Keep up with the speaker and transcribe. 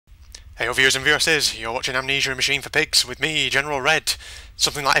Hey, all viewers and vieweresses, you're watching Amnesia, a Machine for Pigs with me, General Red.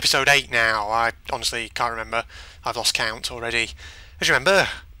 Something like episode 8 now. I honestly can't remember. I've lost count already. As you remember,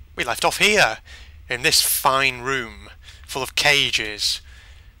 we left off here, in this fine room, full of cages,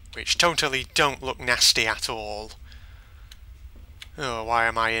 which totally don't look nasty at all. Oh, why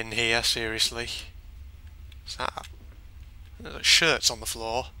am I in here, seriously? What's that? There's shirts on the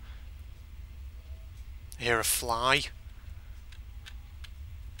floor. I hear a fly.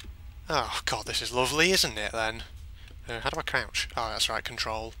 Oh god, this is lovely, isn't it then? How do I crouch? Oh, that's right,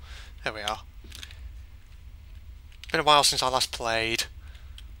 control. There we are. Been a while since I last played.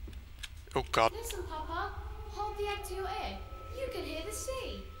 Oh god. Listen, Papa. Hold the egg to your ear. You can hear the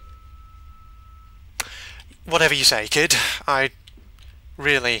sea. Whatever you say, kid. I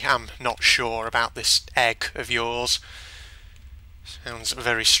really am not sure about this egg of yours. Sounds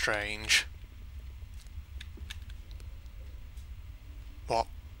very strange. What?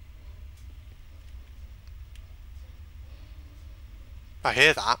 I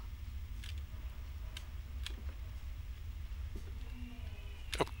hear that.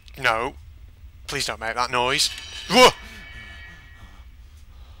 Oh, no. Please don't make that noise. Whoa!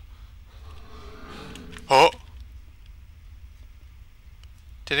 Oh!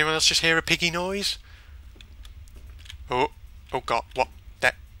 Did anyone else just hear a piggy noise? Oh! Oh god, what?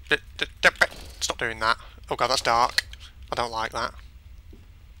 Stop doing that. Oh god, that's dark. I don't like that.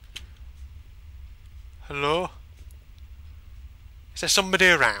 Hello? Is there somebody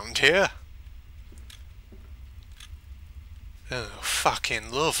around here? Oh,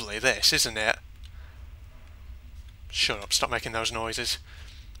 fucking lovely this, isn't it? Shut up, stop making those noises.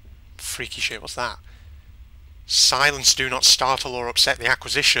 Freaky shit, what's that? Silence, do not startle or upset the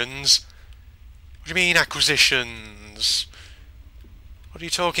acquisitions. What do you mean, acquisitions? What are you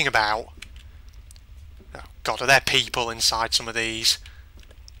talking about? Oh god, are there people inside some of these?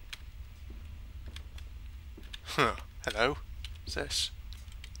 Huh, hello? What's this?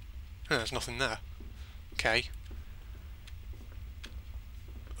 Oh, there's nothing there. Okay.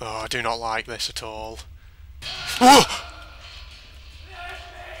 Oh, I do not like this at all. Whoa!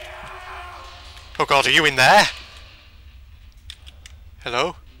 Oh god, are you in there?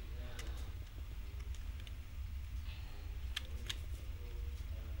 Hello?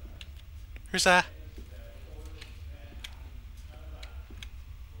 Who's there?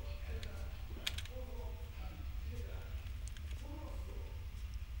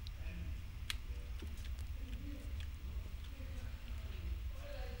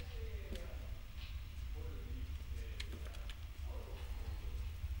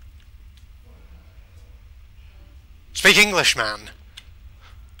 Speak English, man!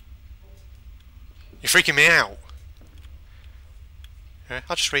 You're freaking me out. Okay,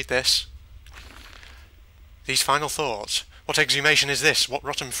 I'll just read this. These final thoughts. What exhumation is this? What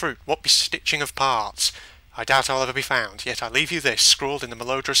rotten fruit? What bestitching of parts? I doubt I'll ever be found, yet I leave you this, scrawled in the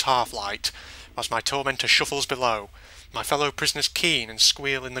malodorous half-light, whilst my tormentor shuffles below, my fellow prisoners keen and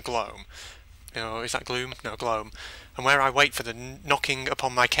squeal in the gloam. Oh, is that gloom? No, gloam. And where I wait for the knocking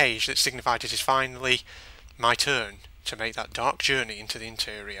upon my cage that signified it is finally my turn to make that dark journey into the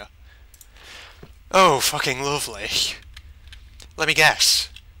interior. Oh, fucking lovely. Let me guess.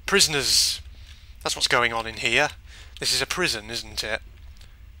 Prisoners. That's what's going on in here. This is a prison, isn't it?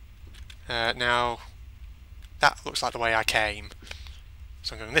 Now, that looks like the way I came.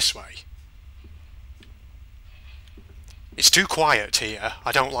 So I'm going this way. It's too quiet here.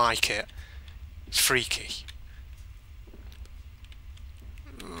 I don't like it. It's freaky.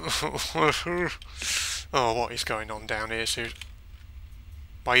 Oh, what is going on down here, Sue?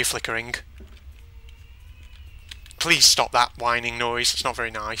 Why are you flickering? Please stop that whining noise. It's not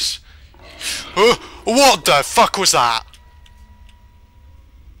very nice. What the fuck was that?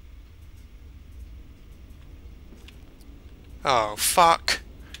 Oh, fuck.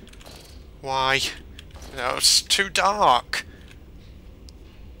 Why? No, it's too dark.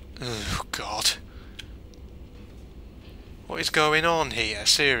 Oh, God. What is going on here?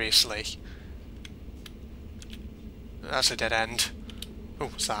 Seriously. That's a dead end. Oh,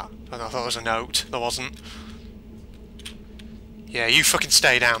 what's that? I thought it was a note. There wasn't. Yeah, you fucking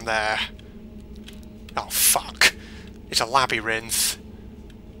stay down there. Oh, fuck. It's a labyrinth.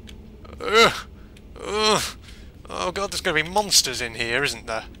 Ugh. Ugh. Oh god, there's going to be monsters in here, isn't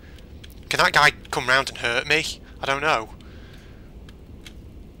there? Can that guy come round and hurt me? I don't know.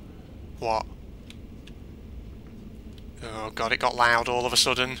 What? Oh god, it got loud all of a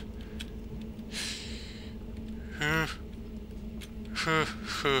sudden.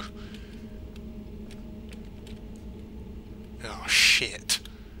 Oh shit.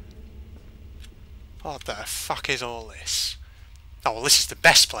 What the fuck is all this? Oh, well, this is the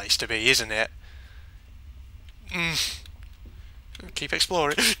best place to be, isn't it? Keep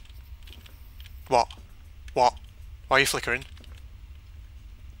exploring. What? What? Why are you flickering?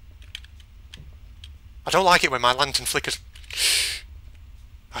 I don't like it when my lantern flickers.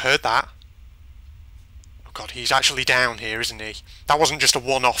 I heard that. Oh god, he's actually down here, isn't he? That wasn't just a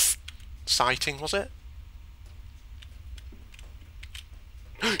one-off sighting, was it?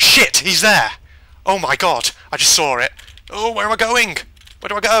 Shit! He's there! Oh my god! I just saw it. Oh, where am I going? Where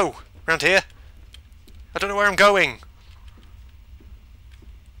do I go? Around here? I don't know where I'm going.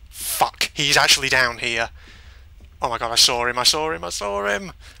 Fuck, he's actually down here. Oh my god, I saw him, I saw him, I saw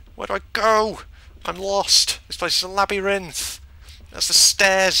him! Where do I go? I'm lost. This place is a labyrinth. That's the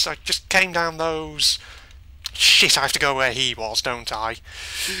stairs. I just came down those. Shit, I have to go where he was, don't I?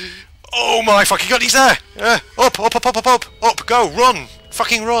 Oh my fucking god, he's there! Up, up, up, up, up, up! Up, go, run!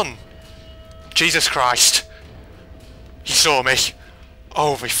 Fucking run! Jesus Christ. He saw me.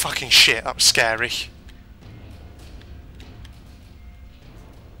 Oh my fucking shit, that was scary.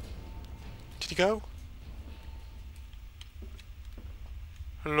 Did he go?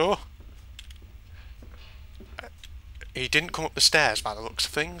 Hello? He didn't come up the stairs by the looks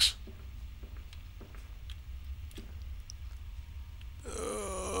of things.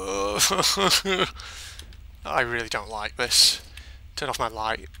 I really don't like this. Turn off my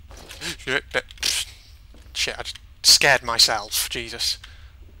light. Shit, I just scared myself. Jesus.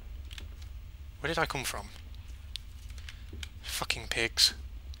 Where did I come from? Fucking pigs.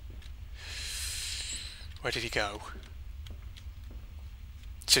 Where did he go?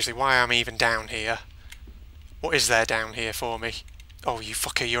 Seriously, why am I even down here? What is there down here for me? Oh, you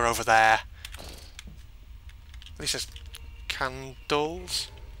fucker, you're over there. At least there's candles.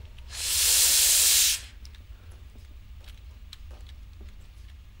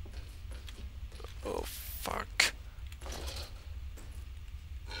 Oh, fuck.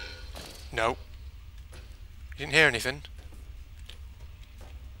 No. You didn't hear anything?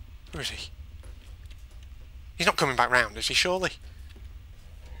 Where is he? He's not coming back round, is he, surely?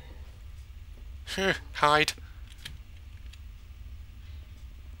 Hide.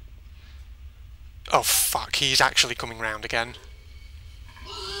 Oh fuck, he's actually coming round again.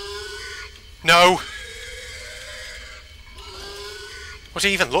 No! What does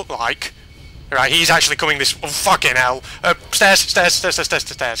he even look like? Right, he's actually coming this... Oh fucking hell! Stairs, stairs, stairs, stairs, stairs,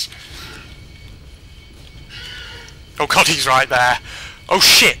 stairs. Oh god, he's right there. Oh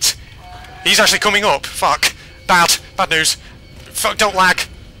shit! He's actually coming up. Fuck. Bad. Bad news. Fuck, don't lag.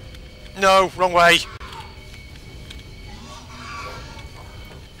 No, wrong way.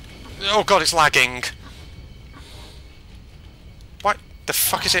 Oh god, it's lagging. What the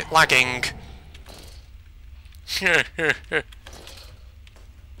fuck is it lagging?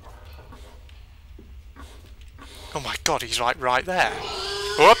 Oh my god, he's right there.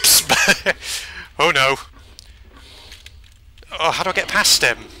 Whoops! Oh no. Oh, how do I get past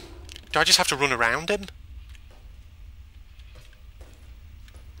him? Do I just have to run around him?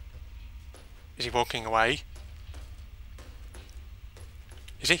 Is he walking away?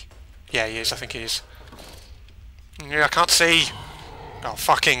 Is he? Yeah, he is, I think he is. Yeah, I can't see. Oh,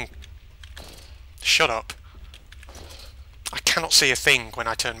 fucking... Shut up. I cannot see a thing when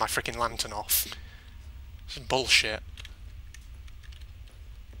I turn my freaking lantern off. This is bullshit.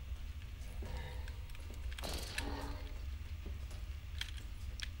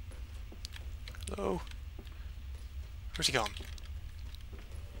 Hello? Where's he gone?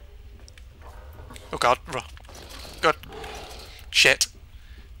 Oh god, run. God. Shit.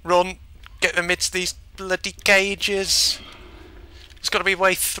 Run! Get amidst these bloody cages! There's got to be a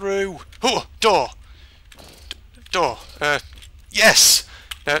way through! Oh! Door! Door! Yes!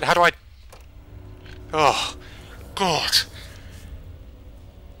 How do I... Oh, God!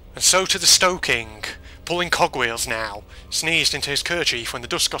 And so to the stoking, pulling cogwheels now, sneezed into his kerchief when the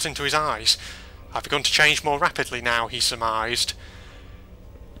dust got into his eyes. I've begun to change more rapidly now, he surmised.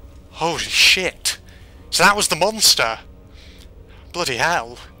 Holy shit! So that was the monster! Bloody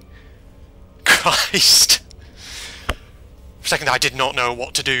hell. Christ! For a second I did not know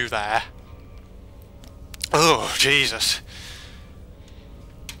what to do there. Oh, Jesus.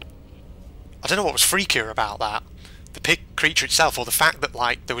 I don't know what was freakier about that. The pig creature itself, or the fact that,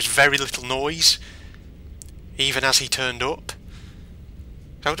 like, there was very little noise, even as he turned up.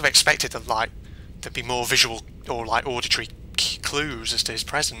 I would have expected that, like, there'd be more visual or, like, auditory clues as to his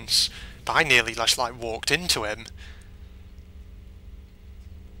presence. But I nearly just, like, walked into him.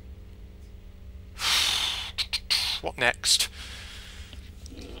 What next?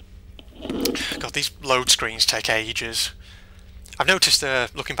 God, these load screens take ages. I've noticed,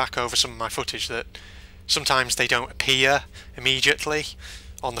 looking back over some of my footage, that sometimes they don't appear immediately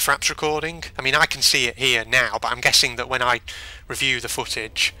on the Fraps recording. I mean, I can see it here now, but I'm guessing that when I review the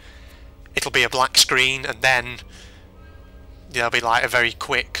footage, it'll be a black screen, and then there'll be like a very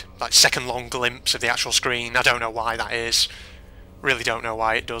quick, like second-long glimpse of the actual screen. I don't know why that is. Really don't know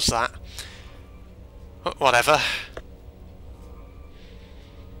why it does that. But whatever.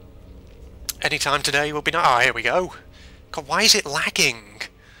 Anytime today will be nice. Oh, here we go. God, why is it lagging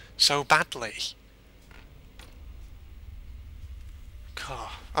so badly? God,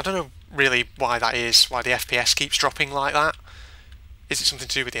 I don't know really why that is, why the FPS keeps dropping like that. Is it something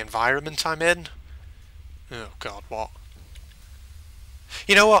to do with the environment I'm in? Oh god, what?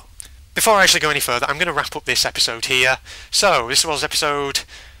 You know what? Before I actually go any further, I'm going to wrap up this episode here. So, this was episode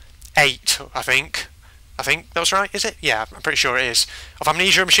 8, I think. I think that's right, is it? Yeah, I'm pretty sure it is. Of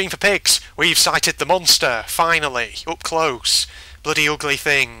Amnesia: A Machine for Pigs. We've sighted the monster, finally, up close. Bloody ugly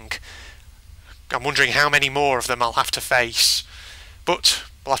thing. I'm wondering how many more of them I'll have to face. But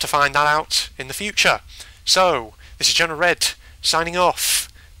we'll have to find that out in the future. So, this is General Red, signing off.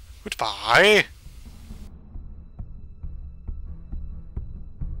 Goodbye.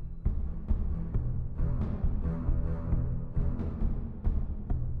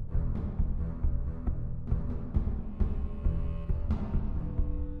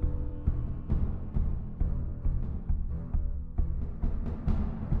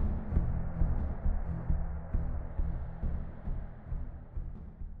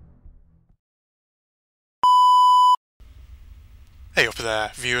 Hey up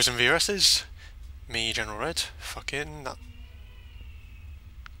there, viewers and vieweresses. Me, General Red. Fucking that.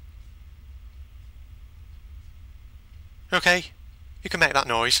 Okay, you can make that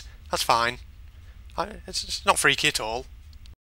noise. That's fine. It's not freaky at all.